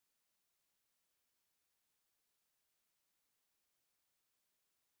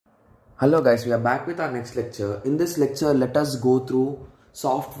Hello guys, we are back with our next lecture. In this lecture, let us go through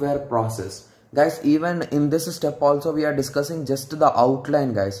software process. Guys, even in this step also we are discussing just the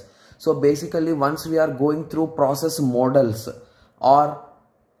outline guys. So basically once we are going through process models or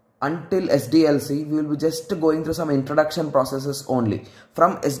until SDLC, we will be just going through some introduction processes only.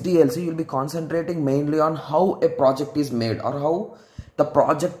 From SDLC, you will be concentrating mainly on how a project is made or how the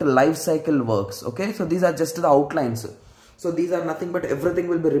project life cycle works. Okay, so these are just the outlines. So these are nothing but everything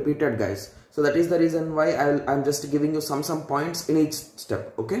will be repeated guys. So that is the reason why I'm just giving you some points in each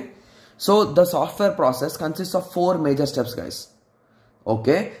step. Okay. So the software process consists of 4 major steps guys.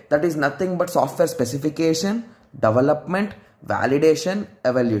 Okay. That is nothing but software specification, development, validation,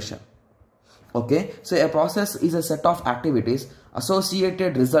 evaluation. Okay. So a process is a set of activities,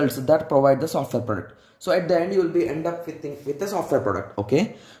 associated results that provide the software product. So at the end you will be end up with the software product.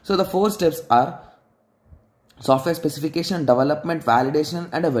 Okay. So the 4 steps are software specification, development, validation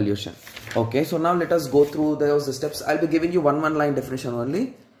and evaluation. Okay, so now let us go through those steps. I'll be giving you one line definition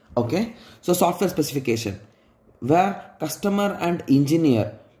only. Okay, so software specification, where customer and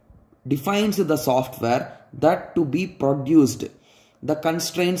engineer defines the software that to be produced, the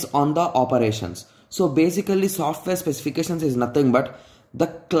constraints on the operations. So basically software specifications is nothing but the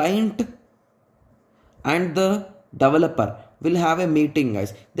client and the developer will have a meeting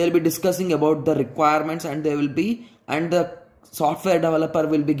guys. They'll be discussing about the requirements and the software developer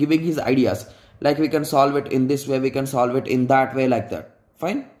will be giving his ideas, like we can solve it in this way, we can solve it in that way, like that.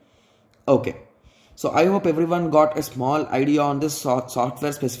 Fine. Okay, so I hope everyone got a small idea on this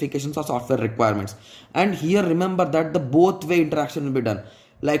software specifications or software requirements. And here remember that the both way interaction will be done,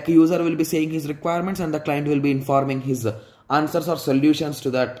 like user will be saying his requirements and the client will be informing his answers or solutions to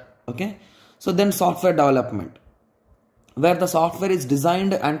that. Okay, so then software development, where the software is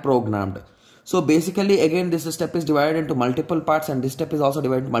designed and programmed. So basically again this step is divided into multiple parts and this step is also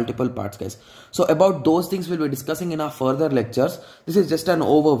divided into multiple parts guys. So about those things we'll be discussing in our further lectures. This is just an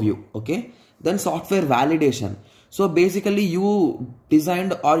overview. Okay, then software validation. So basically you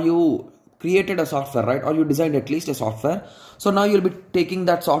designed or you created a software, right? Or you designed at least a software. So now you'll be taking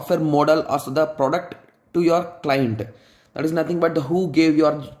that software model or the product to your client. That is nothing but who gave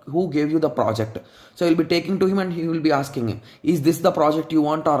you the project. So you'll be taking to him and he will be asking him, is this the project you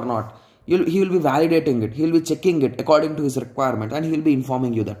want or not? He will be validating it. He will be checking it according to his requirement and he will be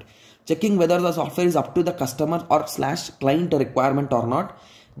informing you that. Checking whether the software is up to the customer or / client requirement or not.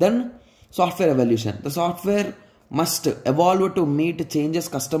 Then software evaluation. The software must evolve to meet changes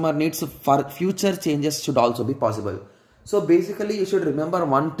customer needs. For future changes should also be possible. So basically you should remember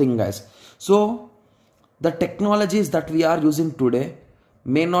one thing guys. So the technologies that we are using today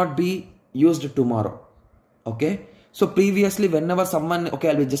may not be used tomorrow. Okay. So previously whenever someone, okay,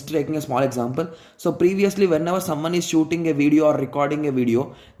 I'll be just taking a small example. So previously whenever someone is shooting a video or recording a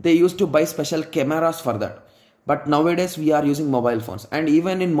video, they used to buy special cameras for that. But nowadays we are using mobile phones, and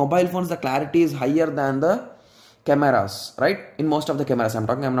even in mobile phones the clarity is higher than the cameras, right? In most of the cameras I'm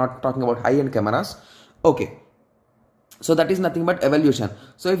not talking about high-end cameras. Okay. So that is nothing but evaluation.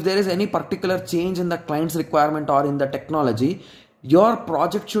 So if there is any particular change in the client's requirement or in the technology, your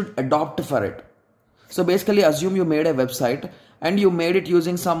project should adopt for it. So basically assume you made a website and you made it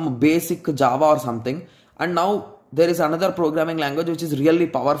using some basic Java or something, and now there is another programming language which is really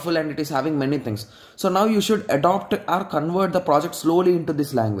powerful and it is having many things. So now you should adopt or convert the project slowly into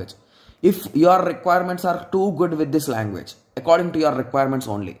this language if your requirements are too good with this language, according to your requirements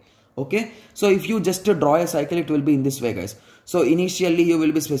only. Okay, so if you just draw a cycle, it will be in this way guys. So initially you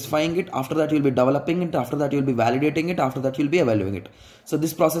will be specifying it, after that you will be developing it, after that you will be validating it, after that you will be evaluating it. So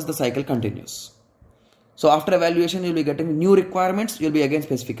this process, the cycle continues. So after evaluation you will be getting new requirements, you will be again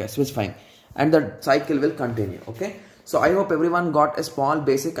specifying, and the cycle will continue. Okay, so I hope everyone got a small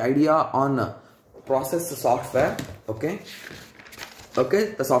basic idea on process software. Okay,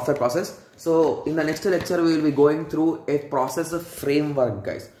 the software process. So in the next lecture we will be going through a process framework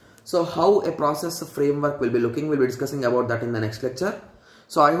guys. So how a process framework will be looking, we'll be discussing about that in the next lecture.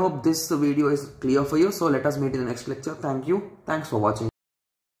 So I hope this video is clear for you. So let us meet in the next lecture. Thank you. Thanks for watching.